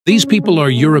These people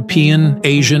are European,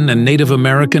 Asian, and Native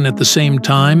American at the same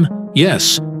time?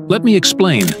 Yes. Let me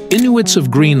explain. Inuits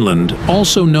of Greenland,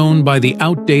 also known by the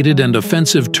outdated and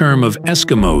offensive term of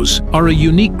Eskimos, are a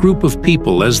unique group of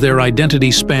people as their identity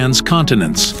spans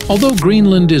continents. Although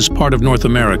Greenland is part of North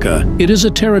America, it is a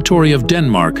territory of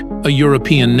Denmark, a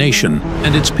European nation,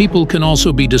 and its people can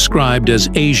also be described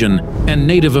as Asian and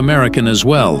Native American as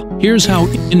well. Here's how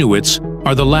Inuits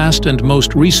are the last and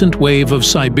most recent wave of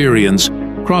Siberians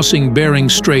crossing Bering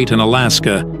Strait in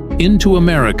Alaska into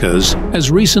Americas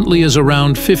as recently as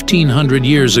around 1,500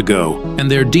 years ago, and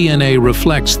their DNA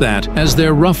reflects that, as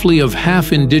they're roughly of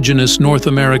half indigenous North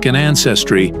American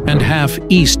ancestry and half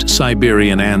East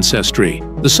Siberian ancestry.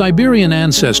 The Siberian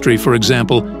ancestry, for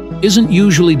example, isn't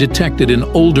usually detected in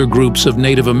older groups of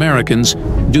Native Americans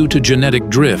due to genetic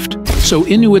drift, so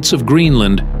Inuits of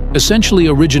Greenland essentially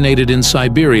originated in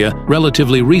Siberia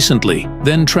relatively recently,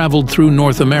 then traveled through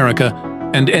North America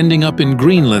and ending up in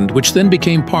Greenland, which then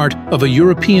became part of a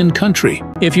European country.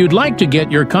 If you'd like to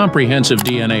get your comprehensive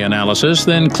DNA analysis,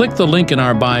 then click the link in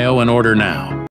our bio and order now.